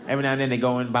 Every now and then they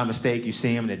go in by mistake, you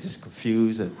see them, they're just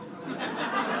confused.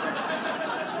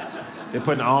 They're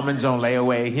putting almonds on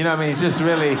layaway. You know what I mean? It's just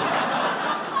really...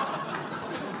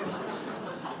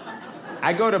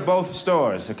 I go to both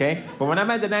stores, okay? But when I'm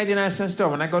at the 99-cent store,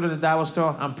 when I go to the dollar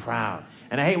store, I'm proud.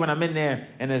 And I hate when I'm in there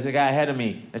and there's a guy ahead of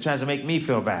me that tries to make me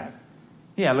feel bad.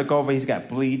 Yeah, I look over, he's got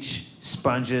bleach,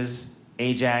 sponges,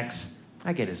 Ajax.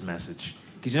 I get his message.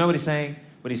 Because you know what he's saying?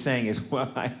 What he's saying is, well,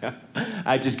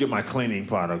 I just get my cleaning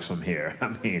products from here. I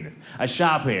mean, I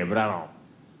shop here, but I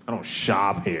don't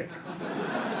shop here.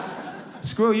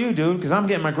 Screw you, dude, because I'm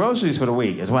getting my groceries for the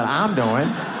week, is what I'm doing.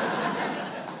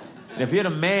 And if you're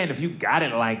the man, if you got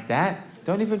it like that,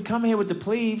 don't even come here with the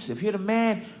plebes. If you're the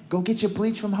man, go get your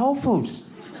bleach from Whole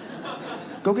Foods.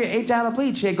 Go get $8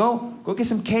 bleach. Here, go get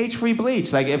some cage-free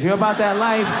bleach. Like, if you're about that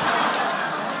life,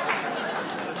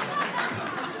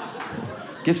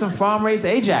 get some farm-raised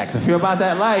Ajax if you're about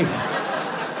that life.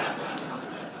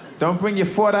 Don't bring your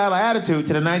 $4 attitude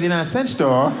to the 99-cent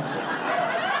store.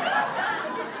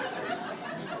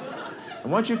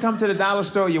 And once you come to the dollar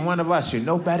store, you're one of us. You're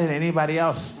no better than anybody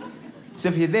else. So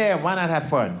if you're there, why not have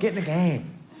fun? Get in the game.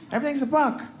 Everything's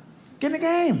 $1. Get in the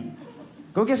game.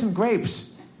 Go get some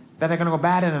grapes that are gonna go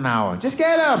bad in an hour. Just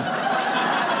get them.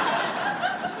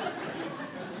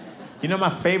 You know my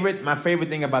favorite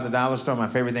thing about the dollar store, my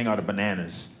favorite thing are the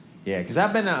bananas. Yeah, because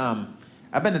I've been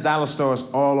to dollar stores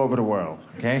all over the world,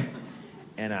 okay?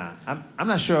 And I'm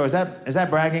not sure, is that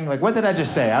bragging? Like, what did I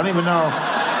just say? I don't even know.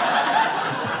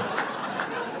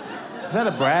 Is that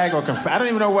a brag or I don't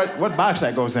even know what box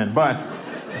that goes in, but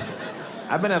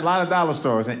I've been at a lot of dollar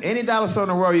stores, and any dollar store in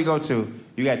the world you go to,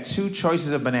 you got 2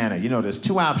 choices of banana. You know, there's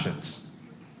 2 options.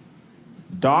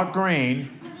 Dark green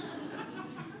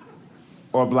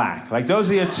or black. Like,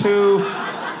 those are your 2.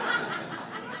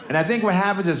 And I think what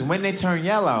happens is when they turn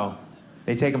yellow,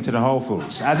 they take them to the Whole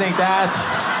Foods. I think that's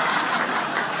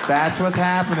what's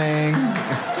happening.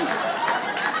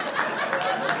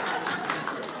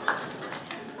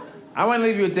 I want to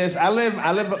leave you with this. I live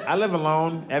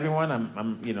alone, everyone. I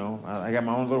got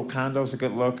my own little condo. It's a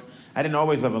good look. I didn't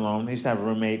always live alone. I used to have a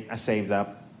roommate. I saved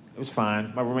up. It was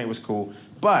fine. My roommate was cool.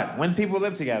 But when people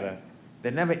live together,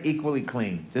 they're never equally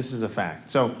clean. This is a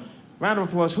fact. So, round of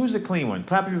applause. Who's the clean one?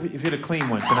 Clap if you're the clean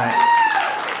one tonight.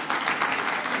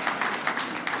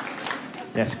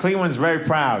 Yes, clean one's very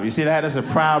proud. You see that? That's a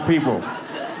proud people.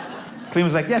 Clean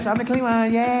one's like, yes, I'm the clean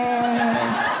one.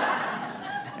 Yeah.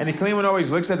 And the clean one always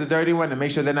looks at the dirty one to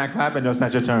make sure they're not clapping. No, it's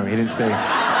not your turn. He didn't say.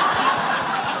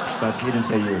 He didn't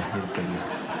say you. He didn't say you.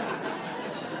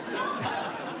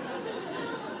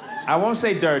 I won't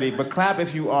say dirty, but clap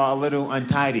if you are a little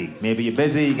untidy. Maybe you're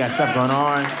busy, you got stuff going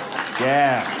on.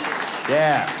 Yeah.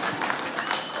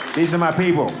 These are my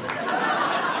people.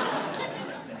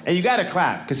 And you gotta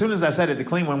clap, because as soon as I said it, the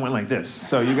clean one went like this.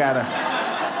 So you gotta.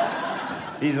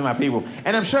 These are my people.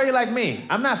 And I'm sure you're like me.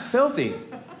 I'm not filthy.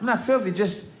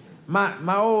 Just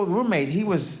my old roommate, he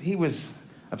was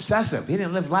obsessive. He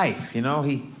didn't live life, you know?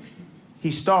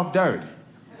 He stalked dirt.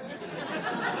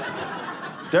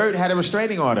 Dirt had a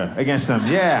restraining order against him,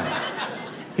 yeah.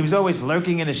 He was always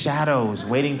lurking in the shadows,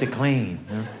 waiting to clean.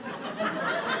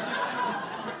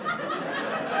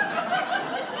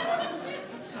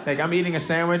 Like, I'm eating a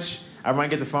sandwich, I run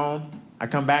get the phone, I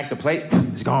come back, the plate,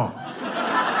 it's gone.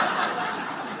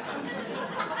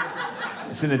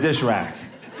 It's in the dish rack.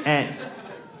 And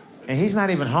he's not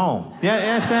even home. You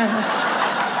understand?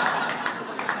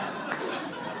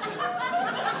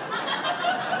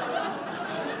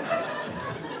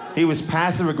 He was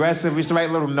passive aggressive. We used to write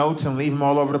little notes and leave them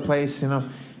all over the place, you know.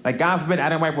 Like, God forbid, I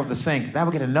didn't wipe off the sink. That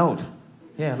would get a note.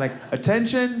 Yeah, like,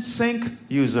 attention, sink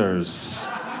users.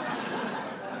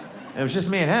 And it was just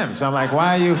me and him. So I'm like,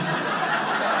 why are you?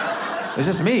 It's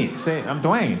just me. Say, I'm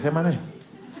Dwayne. Say my name.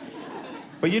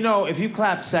 But you know, if you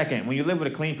clap second, when you live with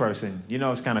a clean person, you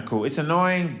know it's kind of cool. It's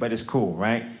annoying, but it's cool,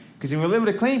 right? Because when you live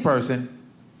with a clean person,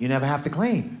 you never have to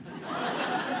clean.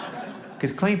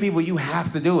 Because clean people, you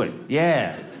have to do it.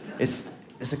 Yeah. It's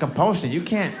a compulsion. You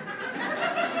can't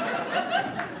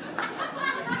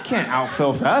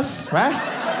out-filth us, right?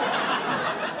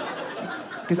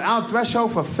 Because our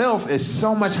threshold for filth is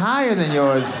so much higher than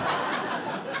yours.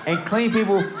 And clean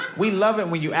people, we love it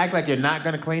when you act like you're not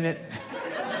gonna clean it.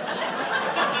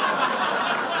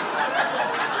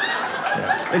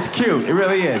 Yeah. It's cute, it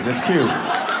really is, it's cute.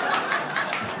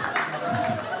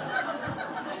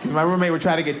 Because my roommate would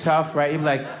try to get tough, right? He'd be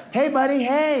like, hey buddy,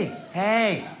 hey.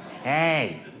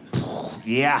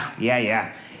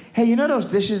 Yeah. Hey, you know those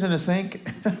dishes in the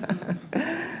sink?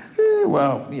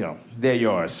 Well, you know, they're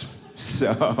yours. So.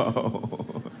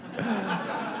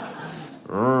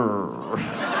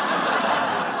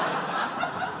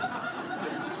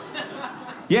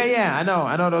 Yeah, I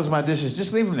know those are my dishes.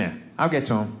 Just leave them there. I'll get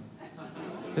to them.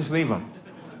 Just leave them.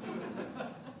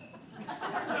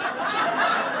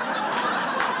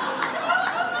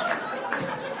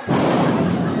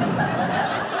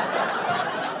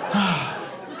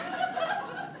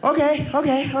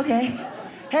 Okay.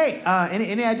 Hey,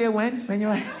 any idea when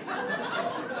you're...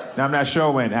 No, I'm not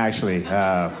sure when, actually.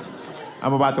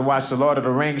 I'm about to watch the Lord of the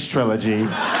Rings trilogy.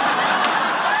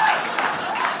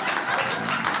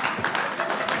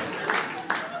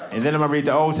 And then I'm gonna read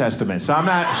the Old Testament, so I'm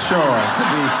not sure.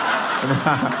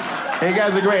 Hey, you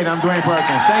guys are great. I'm Dwayne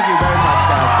Perkins. Thank you very much,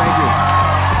 guys. Thank you.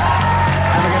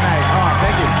 Have a good night.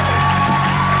 Thank you.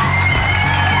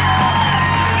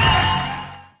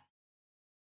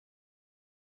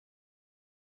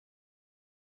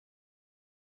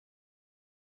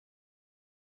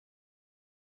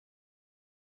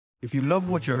 If you love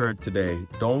what you heard today,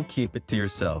 don't keep it to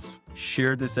yourself.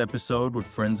 Share this episode with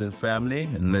friends and family,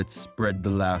 and let's spread the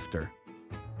laughter.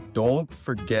 Don't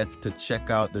forget to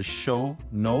check out the show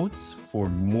notes for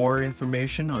more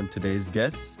information on today's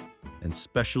guests and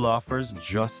special offers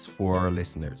just for our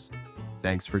listeners.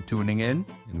 Thanks for tuning in,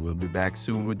 and we'll be back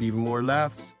soon with even more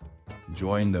laughs.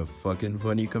 Join the fucking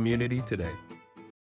funny community today.